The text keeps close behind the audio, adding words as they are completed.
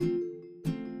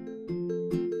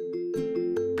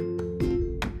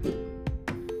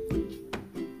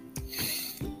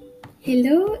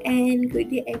Hello and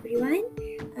good day everyone.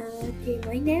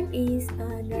 My name is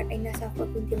Nur Aina Safa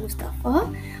Binti Mustafa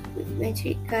with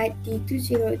matric card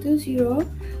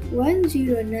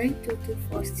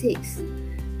D202010922246.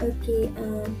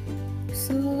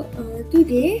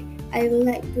 Today I would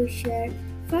like to share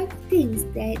 5 things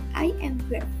that I am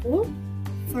grateful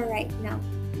for right now.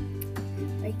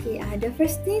 The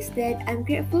first thing that I'm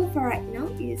grateful for right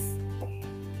now is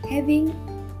having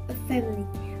a family.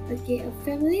 A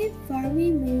family for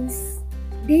me means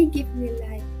they give me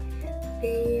life,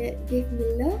 they give me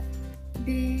love,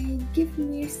 they give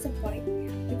me support.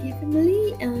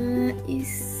 Family is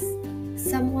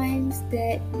someone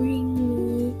that bring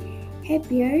me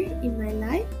happier in my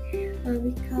life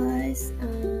because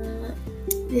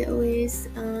they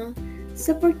always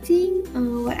supporting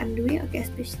what I'm doing.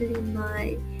 Especially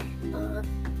my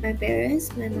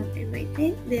parents, my mom and my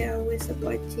dad. They are always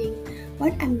supporting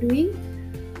what I'm doing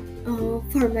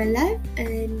for my life,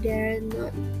 and they're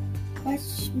not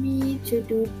push me to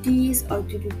do this or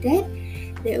to do that.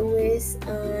 They always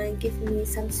give me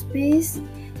some space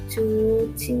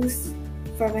to think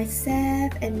for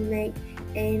myself and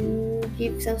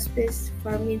give some space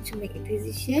for me to make a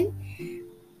decision.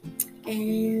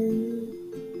 And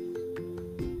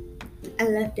I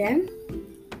love them.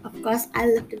 Of course, I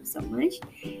love them so much.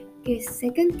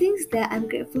 Second things that I'm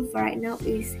grateful for right now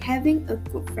is having a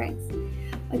good friends.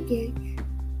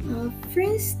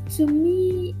 Friends to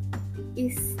me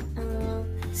is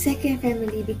second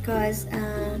family because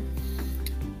I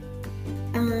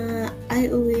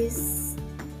always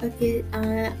after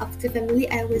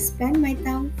family I will spend my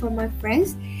time for my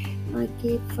friends.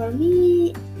 For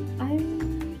me,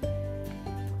 I'm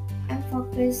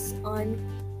focused on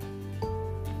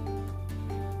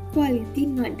quality,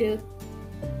 not the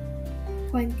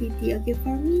quantity.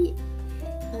 For me,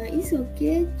 it's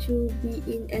okay to be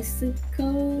in a small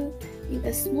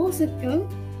circle,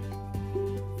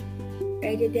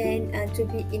 rather than to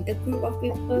be in a group of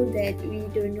people that we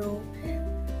don't know.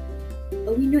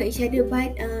 We know each other,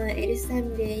 but at the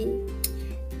time they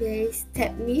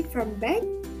stab me from back.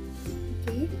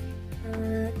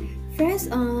 Friends,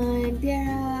 they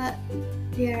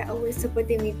are always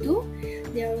supporting me too.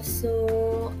 They are also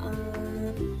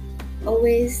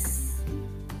always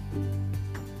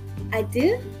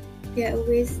ada. They are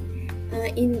always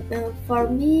for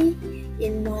me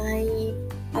in my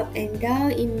up and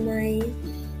down, in my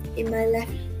life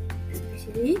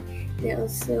especially. They are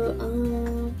also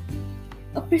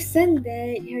a person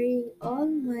that hearing all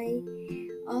my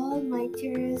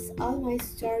tears, all my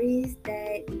stories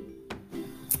that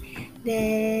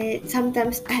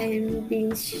sometimes I'm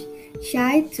being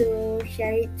shy to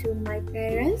share it to my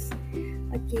parents.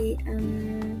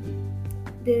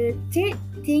 The third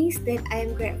things that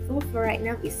I'm grateful for right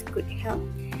now is good health.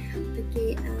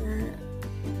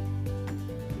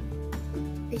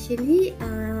 Actually,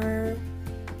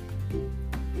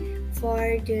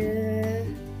 for the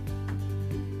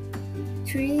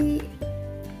 3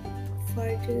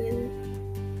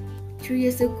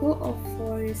 years ago or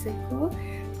 4 years ago,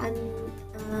 I'm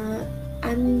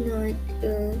not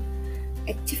an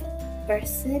active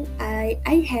person. I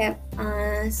have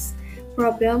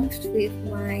problems with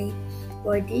my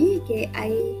body.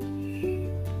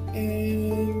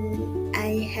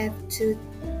 I have to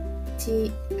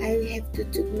take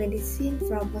medicine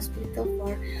from hospital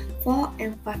for 4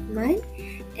 and 5 months,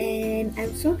 and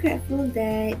I'm so grateful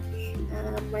that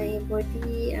my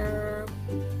body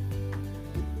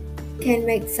can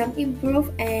make some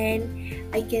improve, and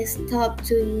I can stop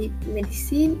to eat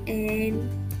medicine and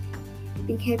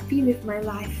being happy with my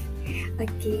life.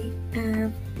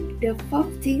 The 4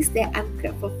 things that I'm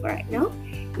grateful for right now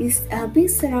is being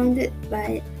surrounded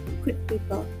by good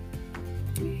people.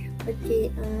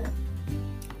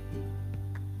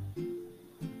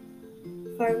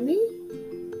 For me,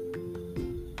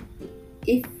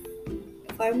 if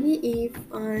we are not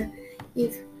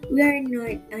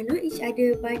know each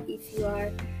other, but if you are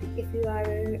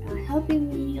helping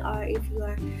me, or if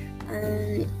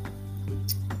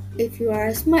you are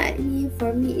smart at me,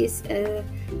 for me is I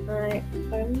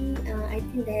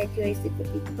think that you are a good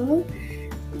people.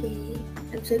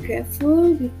 I'm so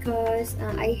grateful because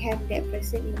I have that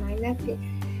person in my life.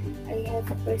 I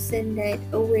have a person that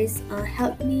always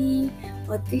help me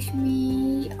or teach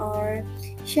me or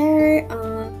share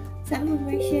some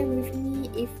information with me.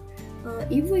 If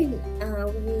even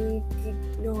we did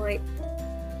not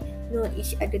know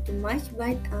each other too much,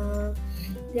 but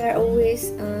they are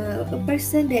always a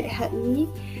person that helped me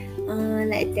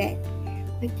like that.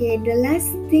 The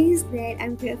last things that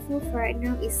I'm grateful for right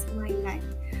now is my life.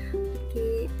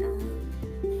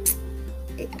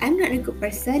 I'm not a good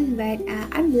person, but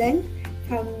I'm learn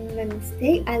from my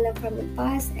mistake. I learn from the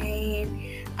past, and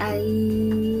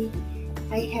I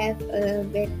I have a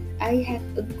bet. I have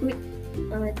a good.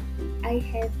 Uh, I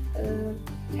have a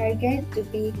target to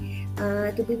be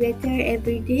better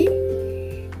every day.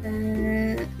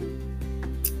 Uh,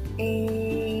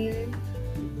 and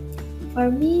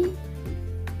for me,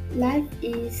 life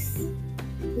is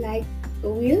like a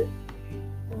wheel.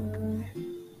 Uh,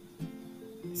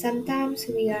 Sometimes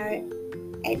we are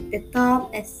at the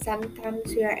top and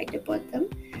sometimes we are at the bottom.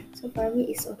 So for me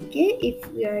it's okay if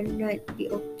we are not be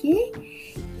okay.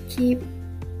 Keep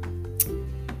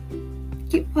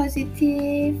keep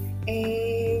positive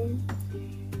and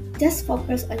just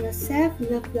focus on yourself,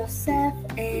 love yourself,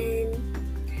 and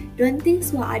don't think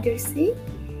what others say,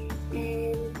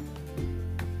 and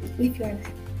live your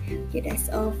life. Okay, that's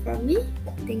all from me.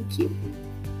 Thank you.